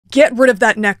Get rid of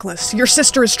that necklace. Your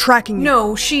sister is tracking you.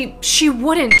 No, she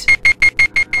wouldn't.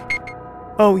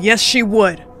 Oh, yes, she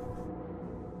would.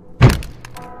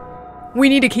 We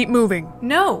need to keep moving.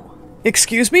 No.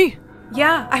 Excuse me?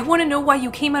 Yeah, I want to know why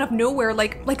you came out of nowhere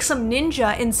like some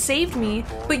ninja and saved me,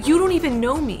 but you don't even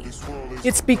know me.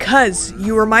 It's because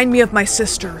you remind me of my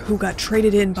sister who got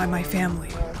traded in by my family.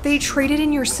 They traded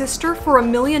in your sister for $1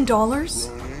 million?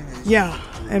 Yeah,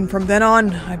 and from then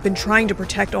on, I've been trying to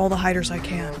protect all the hiders I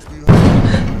can.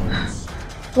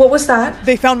 What was that?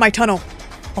 They found my tunnel.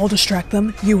 I'll distract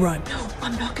them, you run. No,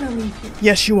 I'm not gonna leave you.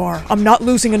 Yes, you are. I'm not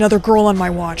losing another girl on my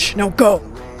watch. Now go!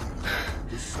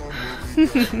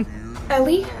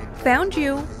 Ellie? Found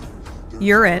you.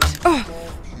 You're it. Oh.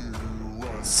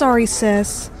 Sorry,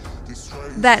 sis.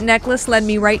 That necklace led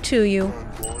me right to you.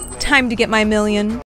 Time to get my million.